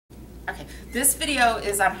Okay, this video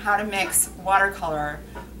is on how to mix watercolor,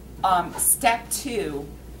 step 2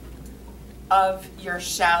 of your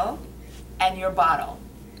shell and your bottle.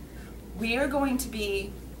 We are going to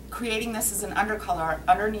be creating this as an undercolor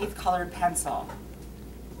underneath colored pencil.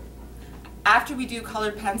 After we do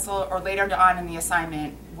colored pencil, or later on in the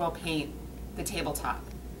assignment, we'll paint the tabletop.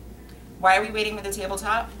 Why are we waiting with the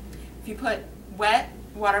tabletop? If you put wet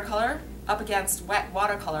watercolor up against wet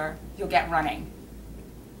watercolor, you'll get running.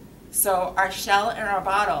 So our shell and our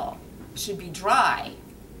bottle should be dry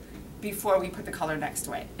before we put the color next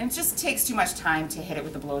to it. And it just takes too much time to hit it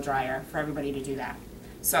with the blow dryer for everybody to do that.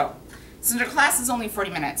 So, since our class is only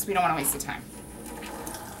 40 minutes, we don't want to waste the time.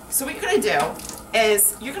 So what you're going to do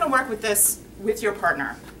is you're going to work with this with your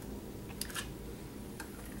partner.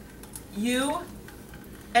 You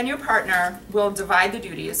and your partner will divide the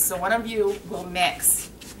duties. So one of you will mix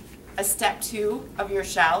a step 2 of your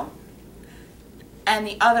shell, and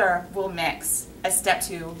the other will mix a step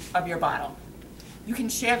 2 of your bottle. You can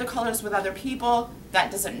share the colors with other people,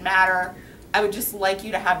 that doesn't matter. I would just like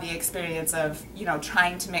you to have the experience of,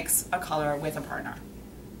 trying to mix a color with a partner.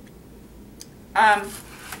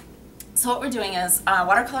 So what we're doing is,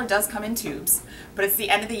 watercolor does come in tubes, but it's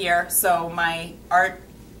the end of the year, so my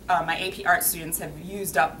AP art students have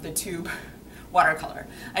used up the tube watercolor.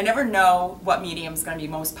 I never know what medium is going to be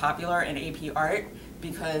most popular in AP art,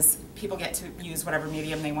 because people get to use whatever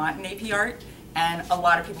medium they want in AP art, and a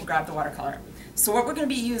lot of people grab the watercolor. So what we're going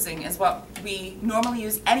to be using is what we normally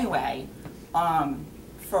use anyway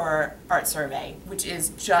for art survey, which is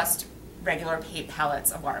just regular paint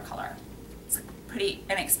palettes of watercolor. It's pretty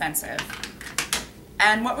inexpensive.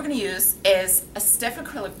 And what we're going to use is a stiff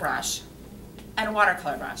acrylic brush and a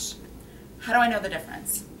watercolor brush. How do I know the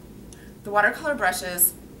difference? The watercolor brush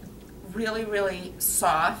is really, really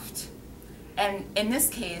soft, and in this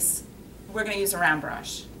case, we're going to use a round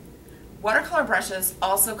brush. Watercolor brushes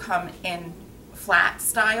also come in flat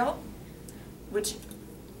style, which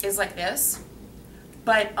is like this,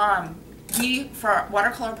 but for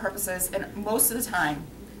watercolor purposes, and most of the time,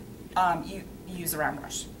 you use a round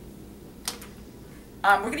brush.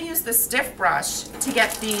 We're going to use the stiff brush to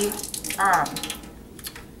get the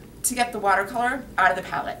watercolor out of the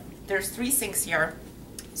palette. There's 3 sinks here,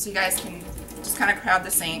 so you guys can just kind of crowd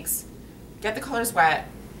the sinks, get the colors wet,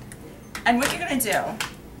 and what you're going to do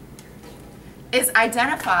is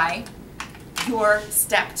identify your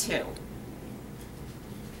step 2.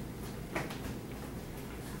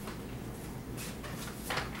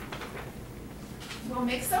 We'll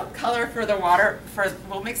mix the color for the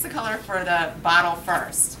bottle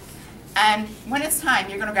first. And when it's time,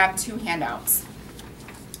 you're going to grab 2 handouts,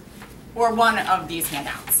 or one of these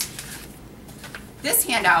handouts. This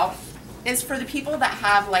handout is for the people that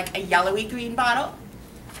have like a yellowy green bottle.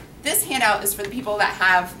 This handout is for the people that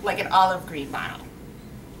have like an olive green bottle.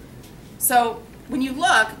 So when you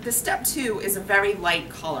look, the step 2 is a very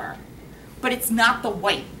light color, but it's not the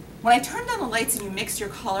white. When I turn down the lights and you mix your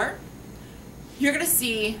color, you're going to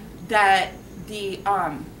see that the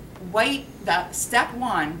step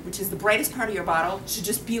 1, which is the brightest part of your bottle, should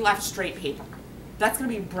just be left straight paper. That's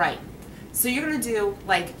going to be bright. So you're going to do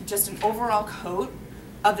like just an overall coat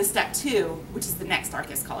of the step 2, which is the next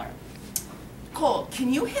darkest color. Cole,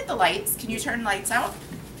 can you hit the lights? Can you turn the lights out?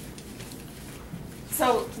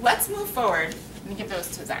 So let's move forward. Let me give those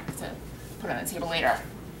to Zach to put on the table later.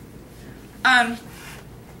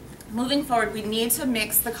 Moving forward, we need to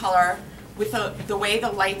mix the color with the way the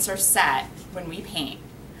lights are set when we paint.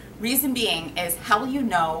 Reason being is, how will you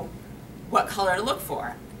know what color to look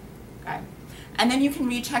for? Okay? And then you can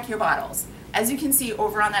recheck your bottles. As you can see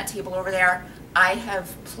over on that table over there, I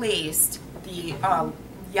have placed the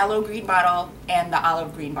yellow-green bottle and the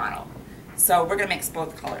olive-green bottle. So we're going to mix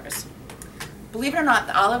both colors. Believe it or not,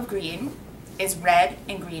 the olive green is red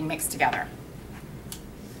and green mixed together.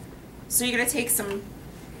 So you're going to take some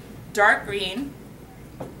dark green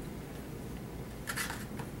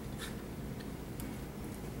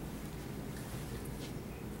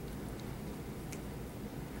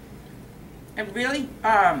and really,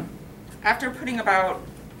 after putting about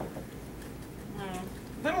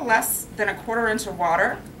a little less than a 1/4 inch of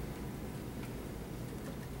water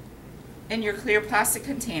in your clear plastic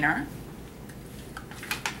container,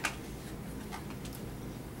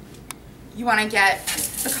 you want to get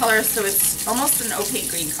the color so it's almost an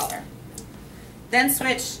opaque green color. Then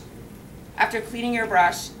switch, after cleaning your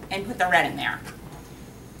brush, and put the red in there.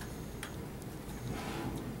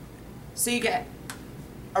 So you get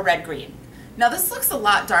a red-green. Now this looks a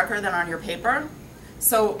lot darker than on your paper,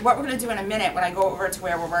 so what we're going to do in a minute when I go over to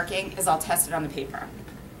where we're working is I'll test it on the paper.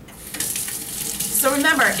 So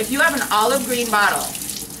remember, if you have an olive green bottle,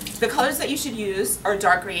 The colors that you should use are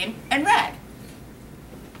dark green and red.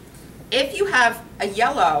 If you have a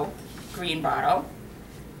yellow green bottle,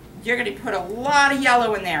 you're going to put a lot of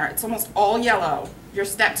yellow in there. It's almost all yellow. Your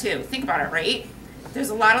step 2. Think about it, right? There's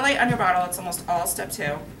a lot of light on your bottle. It's almost all step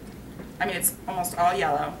 2. I mean, it's almost all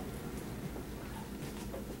yellow.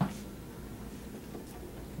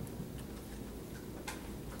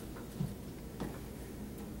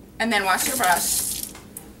 And then wash your brush,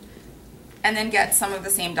 and then get some of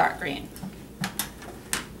the same dark green.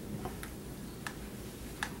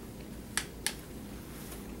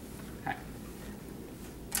 Okay.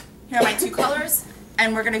 Here are my 2 colors,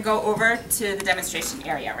 and we're going to go over to the demonstration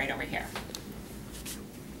area right over here.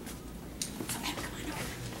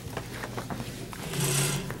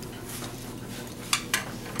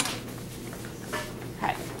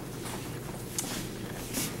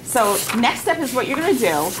 So next step is what you're going to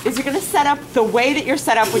do is you're going to set up the way that you're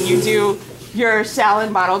set up when you do your shell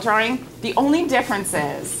and bottle drawing. The only difference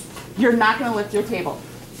is you're not going to lift your table.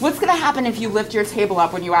 What's going to happen if you lift your table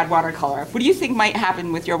up when you add watercolor? What do you think might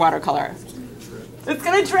happen with your watercolor? It's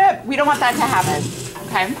going to drip. We don't want that to happen.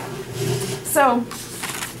 Okay? So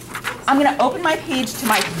I'm going to open my page to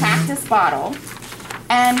my practice bottle,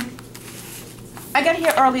 and I got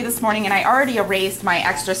here early this morning and I already erased my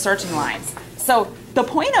extra searching lines. So the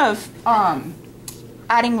point of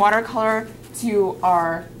adding watercolor to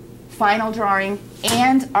our final drawing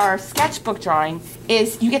and our sketchbook drawing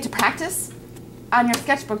is you get to practice on your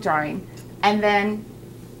sketchbook drawing and then,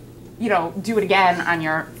 you know, do it again on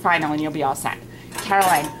your final and you'll be all set.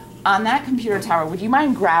 Caroline, on that computer tower, would you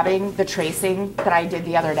mind grabbing the tracing that I did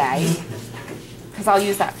the other day? Because I'll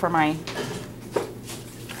use that for my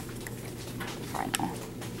final.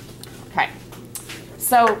 Okay.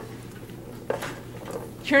 So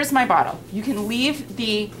here's my bottle. You can leave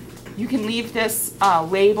this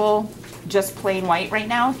label just plain white right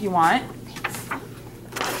now if you want.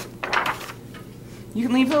 You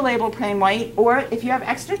can leave the label plain white, or if you have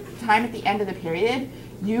extra time at the end of the period,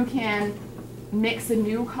 you can mix a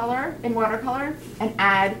new color in watercolor and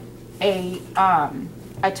add a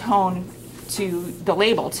tone to the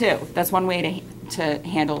label too. That's one way to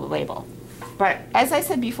handle the label. But as I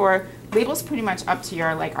said before, label's pretty much up to your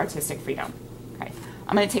artistic freedom. Okay.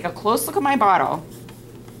 I'm going to take a close look at my bottle,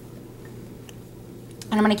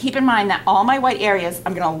 and I'm going to keep in mind that all my white areas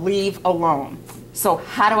I'm going to leave alone. So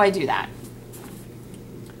how do I do that?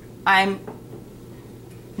 I'm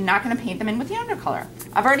not going to paint them in with the undercolor.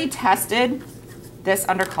 I've already tested this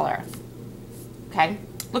undercolor. Okay,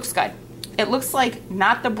 looks good. It looks like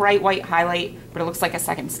not the bright white highlight, but it looks like a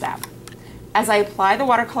second step. As I apply the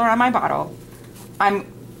watercolor on my bottle, I'm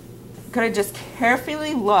going to just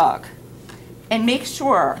carefully look and make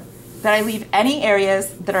sure that I leave any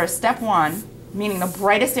areas that are step 1, meaning the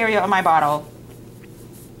brightest area of my bottle,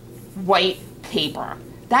 white paper.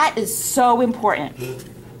 That is so important.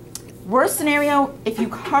 Worst scenario, if you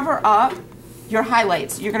cover up your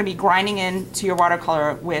highlights, you're going to be grinding into your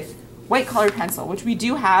watercolor with white colored pencil, which we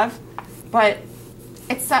do have, but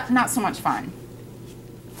it's not so much fun.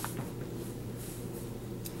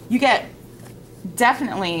 You get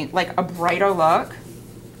definitely a brighter look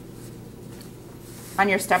on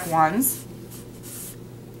your step 1s.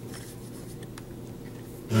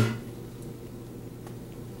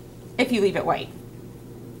 If you leave it white.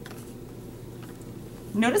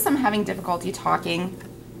 Notice I'm having difficulty talking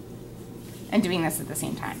and doing this at the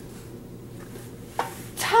same time.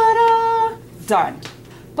 Ta-da! Done.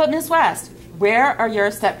 But Ms. West, where are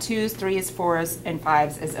your step 2s, 3s, 4s, and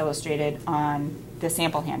 5s as illustrated on the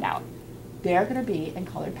sample handout? They're going to be in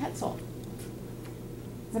colored pencil.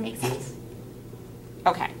 Does that make sense?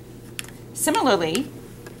 Okay. Similarly,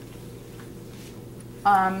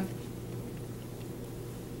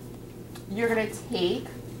 you're going to take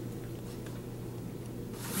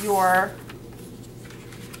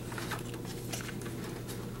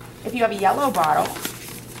if you have a yellow bottle,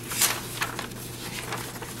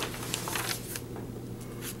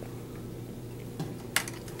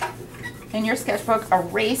 in your sketchbook,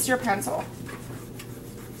 erase your pencil.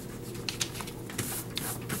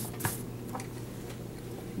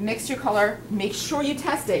 Mix your color, make sure you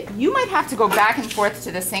test it. You might have to go back and forth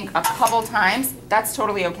to the sink a couple times. That's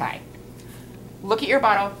totally okay. Look at your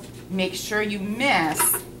bottle, make sure you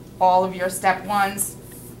miss all of your step 1s.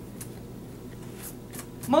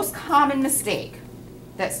 Most common mistake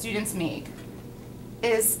that students make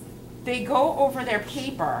is they go over their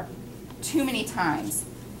paper too many times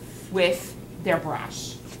with their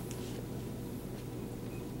brush.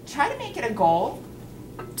 Try to make it a goal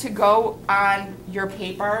to go on your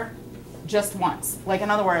paper just once.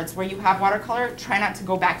 In other words, where you have watercolor, try not to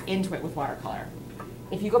go back into it with watercolor.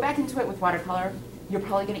 if you go back into it with watercolor, you're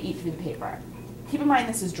probably going to eat through the paper. Keep in mind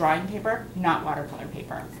this is drawing paper, not watercolor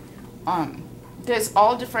paper. There's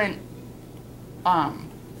all different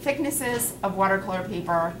thicknesses of watercolor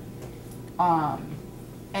paper.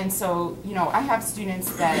 And so, you know, I have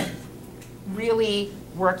students that really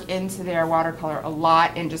work into their watercolor a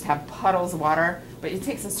lot and just have puddles of water, but it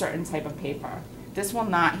takes a certain type of paper. This will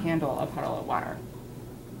not handle a puddle of water.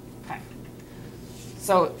 Okay.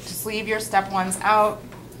 So just leave your step 1s out.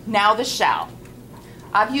 Now the shell.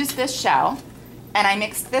 I've used this shell and I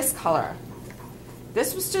mixed this color.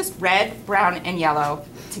 This was just red, brown, and yellow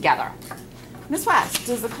together. Ms. West,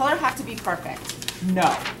 does the color have to be perfect?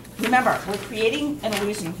 No. Remember, we're creating an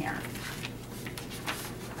illusion here.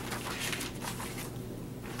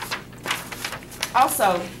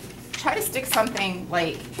 Also, try to stick something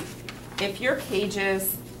like, if your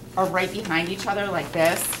pages are right behind each other like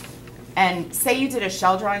this, and say you did a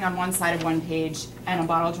shell drawing on one side of one page and a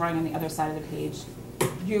bottle drawing on the other side of the page,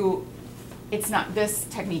 this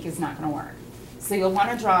technique is not going to work. So you'll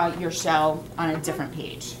want to draw your shell on a different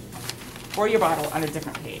page, or your bottle on a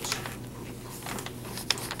different page.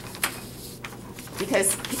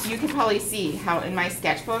 Because you can probably see how in my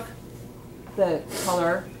sketchbook, the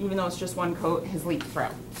color, even though it's just one coat, has leaked through.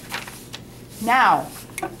 Now,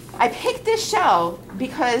 I picked this shell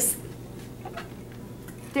because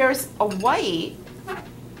there's a white,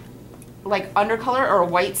 like undercolor or a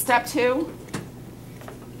white step 2,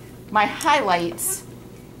 my highlights,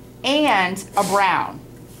 and a brown.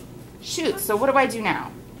 Shoot, so what do I do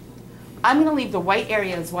now? I'm gonna leave the white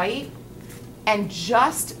area as white and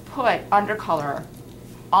just put undercolor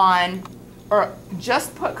on, or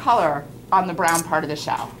just put color on the brown part of the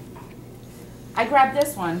shell. I grabbed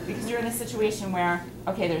this one because you're in a situation where,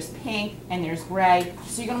 okay, there's pink and there's gray,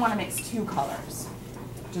 so you're gonna wanna mix 2 colors.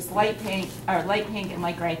 Just light pink and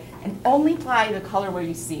light gray, and only apply the color where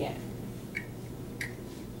you see it.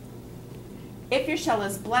 If your shell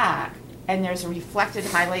is black and there's a reflected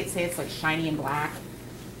highlight, say it's like shiny and black,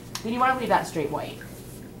 then you wanna leave that straight white.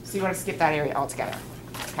 So you wanna skip that area altogether.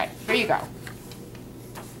 Okay, here you go.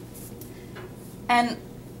 And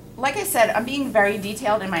like I said, I'm being very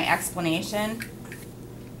detailed in my explanation,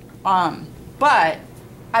 but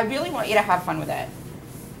I really want you to have fun with it.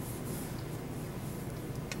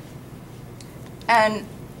 And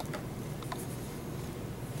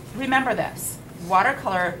remember this,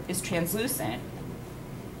 watercolor is translucent,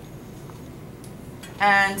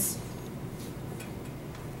 and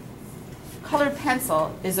colored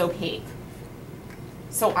pencil is opaque.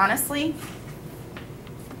 So honestly,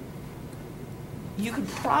 you could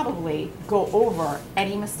probably go over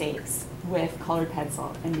any mistakes with colored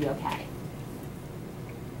pencil and be okay.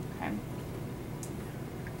 Okay.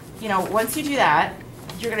 You know, once you do that,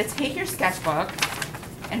 you're going to take your sketchbook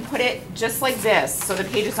and put it just like this, so the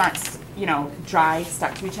pages aren't, you know, dry,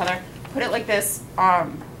 stuck to each other. Put it like this.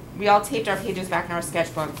 We all taped our pages back in our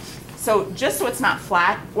sketchbook, so just so it's not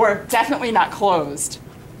flat, or definitely not closed,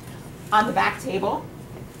 on the back table,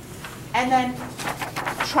 and then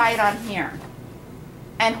try it on here.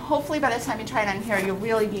 And hopefully by the time you try it on here, you'll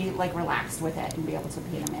really be like relaxed with it and be able to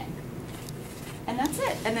paint them in. And that's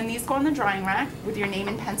it. And then these go on the drawing rack with your name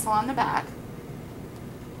and pencil on the back.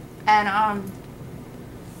 And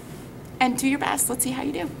do your best. Let's see how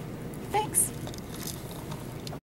you do. Thanks.